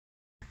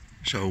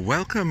So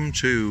welcome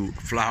to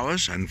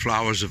Flowers and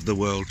Flowers of the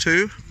World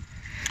too.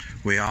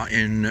 We are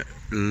in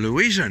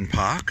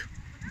Luisenpark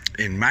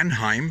in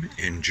Mannheim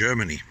in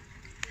Germany.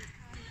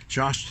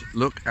 Just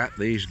look at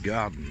these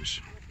gardens.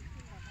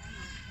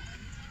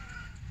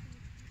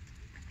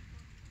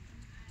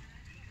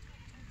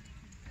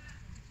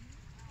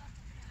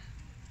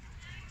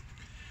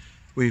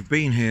 We've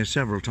been here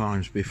several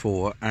times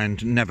before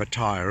and never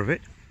tire of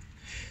it.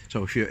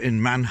 So if you're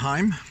in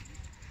Mannheim,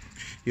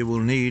 you will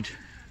need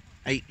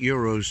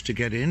 €8 to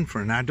get in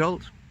for an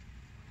adult.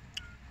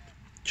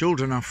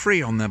 Children are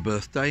free on their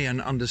birthday,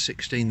 and under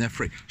 16 they're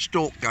free.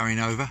 Stork going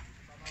over.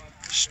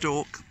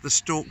 Stork, the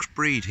storks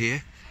breed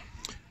here.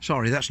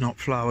 Sorry, that's not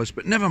flowers,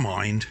 but never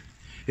mind.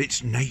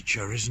 It's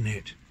nature, isn't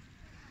it?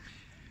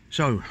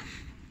 So,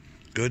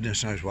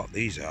 goodness knows what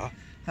these are.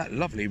 That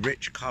lovely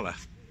rich colour.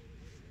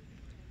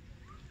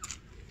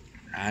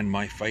 And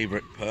my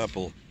favourite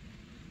purple.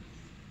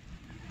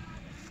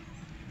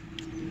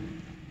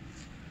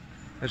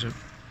 There's a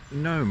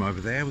gnome over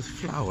there with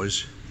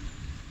flowers.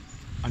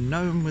 A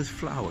gnome with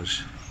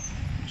flowers.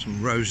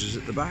 Some roses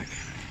at the back.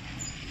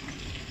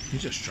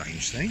 It's a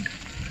strange thing.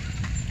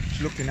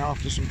 It's looking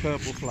after some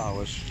purple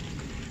flowers.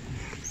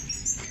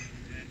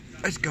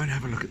 Let's go and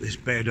have a look at this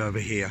bed over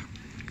here.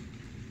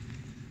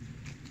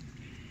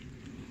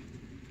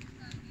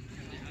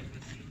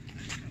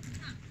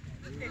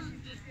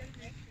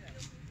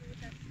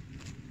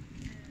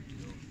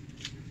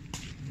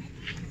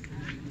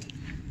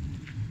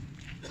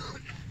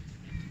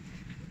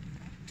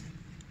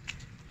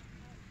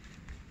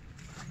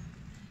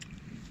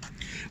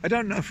 I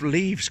don't know if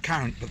leaves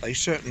count, but they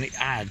certainly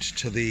add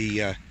to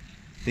the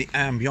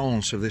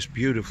ambience of this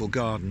beautiful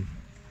garden.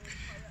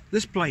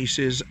 This place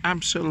is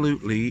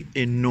absolutely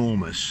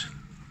enormous.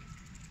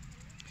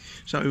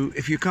 So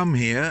if you come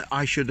here,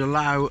 I should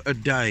allow a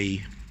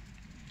day.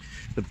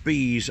 The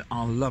bees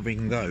are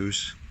loving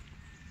those.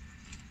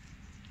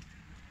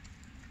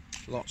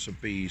 Lots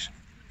of bees.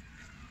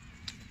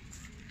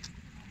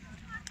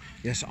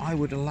 Yes, I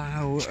would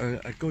allow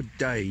a good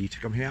day to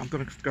come here. I'm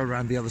going to go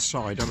around the other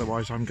side,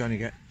 otherwise I'm going to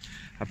get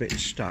a bit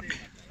stuck.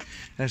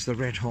 There's the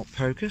red hot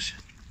pocus.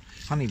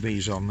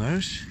 Honeybees on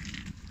those.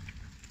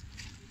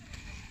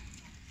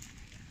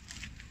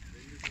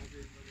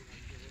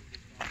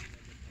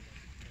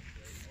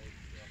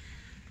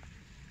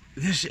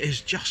 This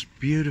is just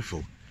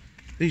beautiful.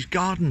 These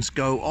gardens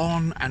go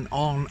on and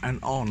on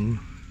and on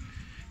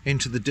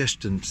into the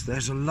distance.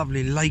 There's a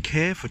lovely lake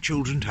here for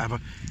children to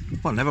have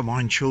well, never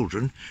mind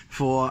children,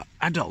 for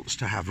adults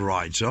to have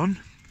rides on.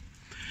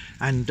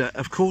 And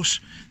of course,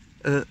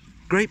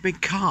 great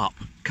big carp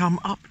come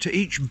up to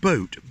each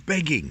boat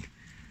begging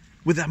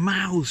with their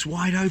mouths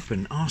wide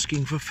open,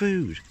 asking for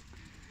food.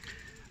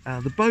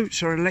 The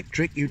boats are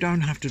electric. You don't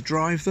have to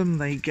drive them.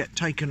 They get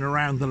taken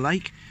around the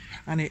lake,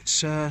 and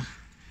it's a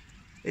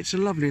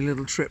lovely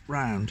little trip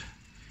round.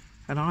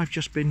 And I've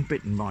just been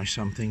bitten by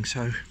something,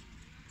 so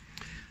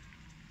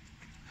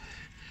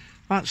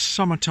that's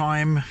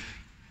summertime.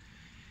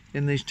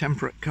 In these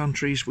temperate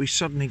countries, we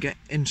suddenly get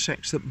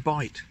insects that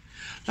bite.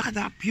 Look at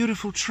that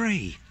beautiful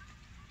tree.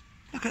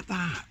 Look at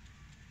that.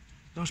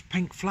 Those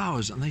pink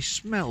flowers, and they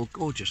smell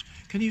gorgeous.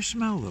 Can you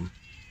smell them?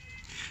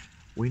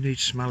 We need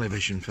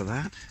smell-o-vision for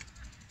that.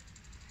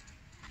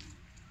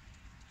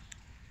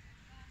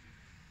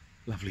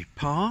 Lovely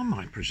palm.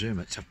 I presume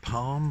it's a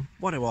palm.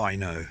 What do I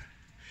know?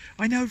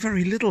 I know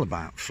very little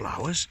about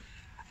flowers,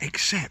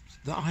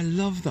 except that I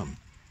love them.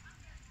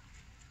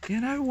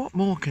 You know, what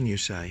more can you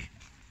say?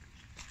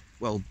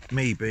 Well,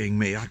 me being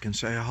me, I can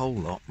say a whole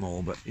lot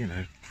more, but, you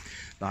know,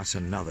 that's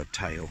another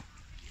tale.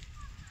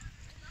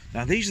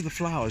 Now, these are the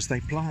flowers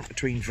they plant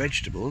between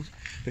vegetables,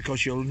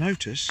 because you'll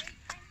notice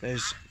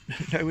there's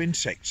no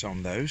insects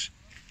on those.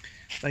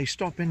 They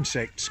stop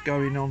insects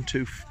going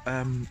onto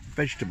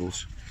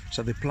vegetables,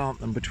 so they plant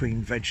them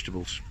between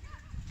vegetables.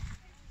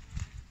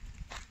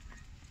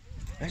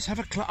 Let's have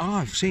a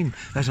I've seen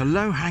there's a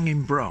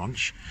low-hanging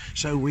branch,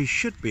 so we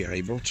should be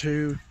able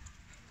to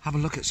have a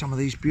look at some of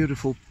these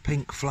beautiful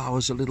pink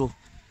flowers a little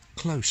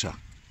closer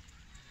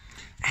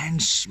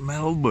and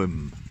smell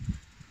them.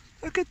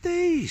 Look at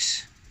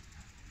these.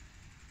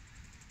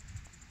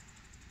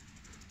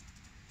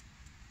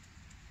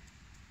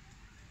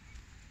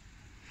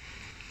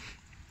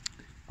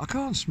 I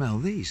can't smell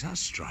these. That's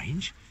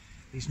strange.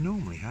 These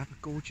normally have a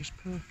gorgeous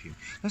perfume.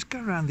 Let's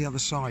go around the other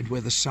side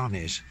where the sun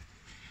is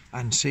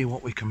and see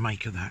what we can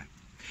make of that.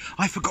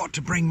 I forgot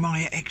to bring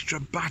my extra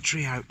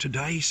battery out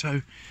today,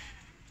 so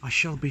I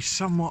shall be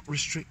somewhat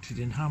restricted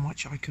in how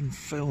much I can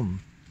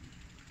film.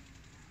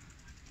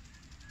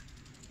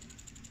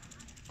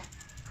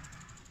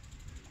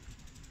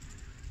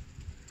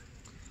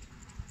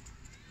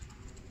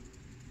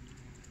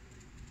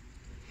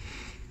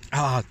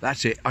 Ah,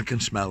 that's it. I can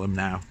smell them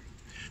now.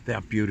 They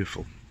are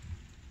beautiful.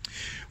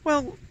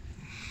 Well,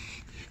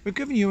 we're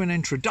giving you an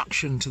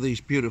introduction to these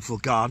beautiful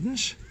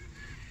gardens.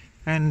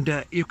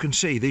 And you can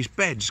see these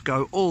beds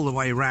go all the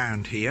way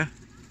around here.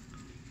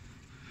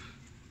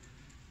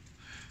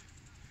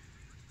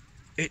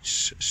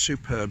 it's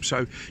superb.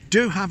 So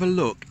do have a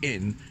look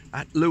in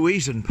at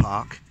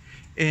Luisenpark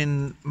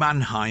in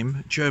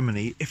Mannheim,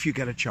 Germany, if you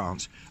get a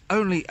chance.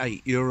 Only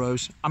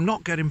 €8. I'm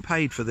not getting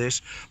paid for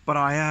this, but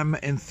I am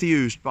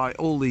enthused by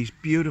all these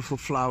beautiful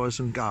flowers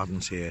and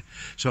gardens here.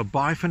 So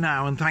bye for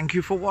now, and thank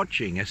you for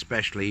watching,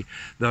 especially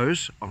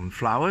those on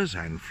flowers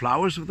and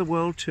flowers of the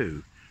world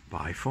too.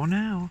 Bye for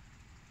now.